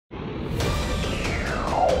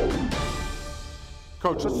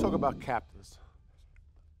Coach, let's talk about captains.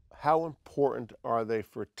 How important are they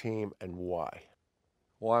for a team and why?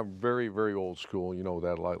 Well, I'm very, very old school, you know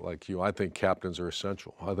that, like you. I think captains are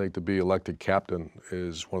essential. I think to be elected captain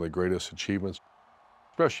is one of the greatest achievements,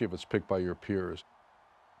 especially if it's picked by your peers.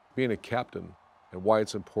 Being a captain and why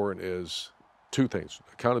it's important is two things: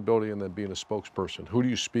 accountability and then being a spokesperson. Who do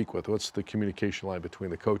you speak with? What's the communication line between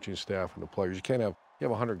the coaching staff and the players? You have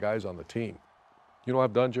 100 guys on the team. You know what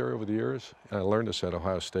I've done, Jerry, over the years? And I learned this at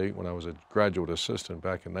Ohio State when I was a graduate assistant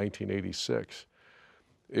back in 1986.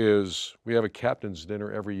 Is we have a captain's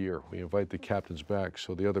dinner every year. We invite the captains back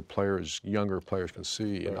so the other players, younger players, can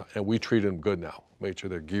see. Right. And we treat them good now. Made sure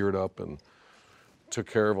they're geared up and took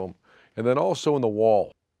care of them. And then also in the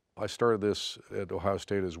wall. I started this at Ohio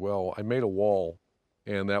State as well. I made a wall,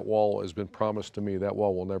 and that wall has been promised to me. That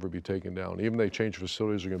wall will never be taken down. Even they change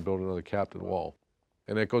facilities, they're going to build another captain wall.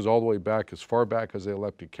 And it goes all the way back, as far back as they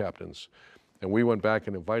elected captains. And we went back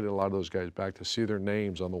and invited a lot of those guys back to see their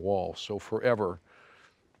names on the wall. So forever,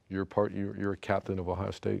 you're a captain of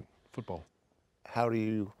Ohio State football. How do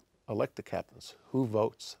you elect the captains? Who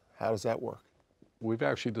votes? How does that work? We've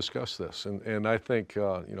actually discussed this, and I think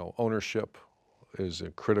ownership is a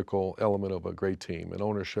critical element of a great team, and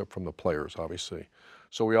ownership from the players, obviously.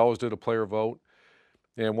 So we always did a player vote,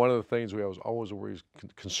 and one of the things we was always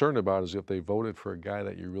concerned about is if they voted for a guy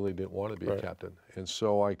that you really didn't want to be a captain. And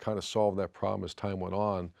so I kind of solved that problem as time went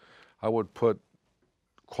on. I would put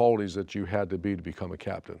qualities that you had to become a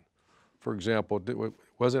captain. For example, it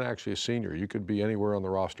wasn't actually a senior. You could be anywhere on the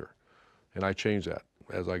roster. And I changed that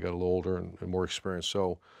as I got a little older and more experienced.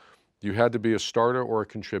 So you had to be a starter or a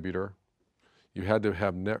contributor. You had to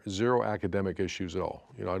have zero academic issues at all.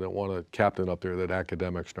 You know, I don't want a captain up there that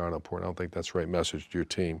academics are not important. I don't think that's the right message to your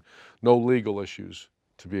team. No legal issues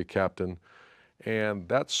to be a captain. And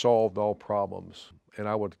that solved all problems. And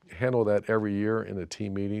I would handle that every year in a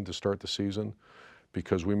team meeting to start the season,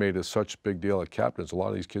 because we made such a big deal at captains. A lot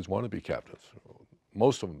of these kids want to be captains.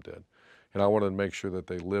 Most of them did. And I wanted to make sure that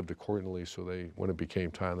they lived accordingly so when it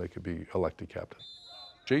became time, they could be elected captain.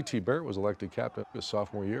 J.T. Barrett was elected captain his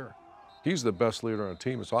sophomore year. He's the best leader on the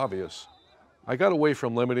team, it's obvious. I got away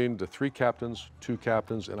from limiting to 3 captains, 2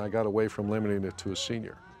 captains, and I got away from limiting it to a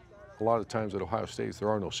senior. A lot of times at Ohio State, there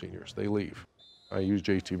are no seniors, they leave. I use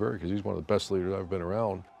J.T. Barrett because he's one of the best leaders I've been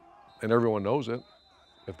around, and everyone knows it.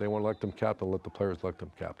 If they want to elect him captain, let the players elect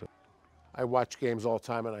him captain. I watch games all the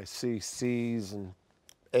time and I see C's and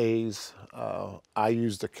A's. I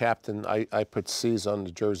use the captain. I put C's on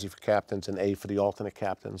the jersey for captains and A for the alternate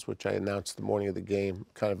captains, which I announced the morning of the game,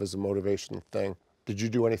 kind of as a motivational thing. Did you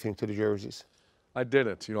do anything to the jerseys? I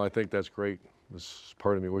didn't. You know, I think that's great. This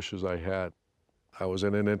part of me wishes I had. I was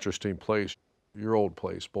in an interesting place, your old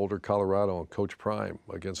place, Boulder, Colorado, and Coach Prime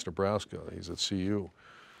against Nebraska. He's at CU.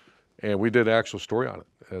 And we did an actual story on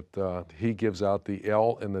it. He gives out the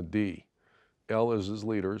L and the D. L is his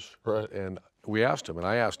leaders. Right. And we asked him, and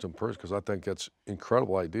I asked him first because I think that's an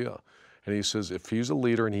incredible idea. And he says, if he's a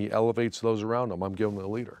leader and he elevates those around him, I'm giving him a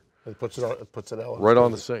leader. It puts an L right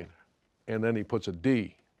on the scene. And then he puts a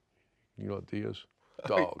D. You know what D is?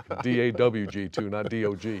 Dog. D-A-W-G too, not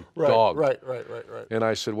D-O-G. Right, dog. Right. And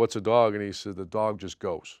I said, what's a dog? And he said, the dog just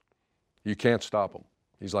goes. You can't stop him.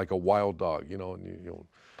 He's like a wild dog, you know. And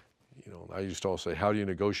I used to always say, how do you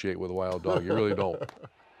negotiate with a wild dog? You really don't.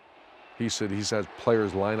 He said he's had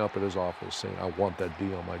players line up at his office saying, I want that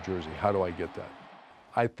D on my jersey. How do I get that?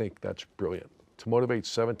 I think that's brilliant. To motivate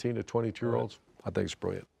 17 to 22-year-olds, I think it's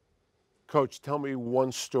brilliant. Coach, tell me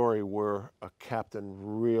one story where a captain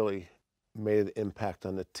really made an impact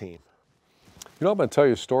on the team. You know, I'm going to tell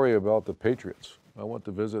you a story about the Patriots. I went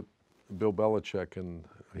to visit Bill Belichick, and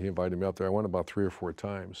he invited me up there. I went about 3 or 4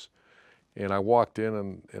 times. And I walked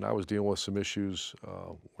in, and I was dealing with some issues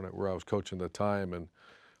where I was coaching at the time. And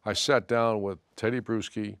I sat down with Teddy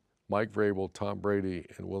Bruschi, Mike Vrabel, Tom Brady,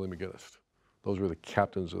 and Willie McGinnis. Those were the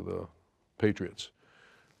captains of the Patriots.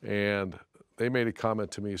 And they made a comment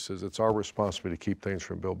to me, says, it's our responsibility to keep things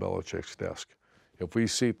from Bill Belichick's desk. If we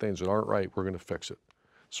see things that aren't right, we're going to fix it.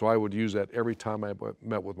 So I would use that every time I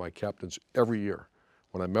met with my captains every year.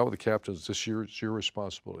 When I met with the captains, this year, it's your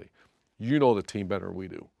responsibility. You know the team better than we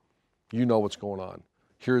do. You know what's going on.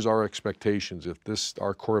 Here's our expectations. If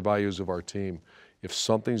our core values of our team, if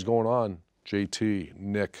something's going on, JT,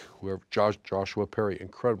 Nick, whoever, Joshua Perry,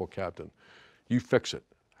 incredible captain, you fix it.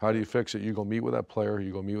 How do you fix it? You go meet with that player,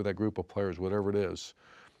 you go meet with that group of players, whatever it is.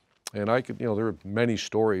 And there are many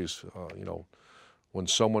stories, when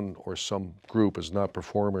someone or some group is not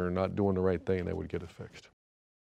performing or not doing the right thing, they would get it fixed.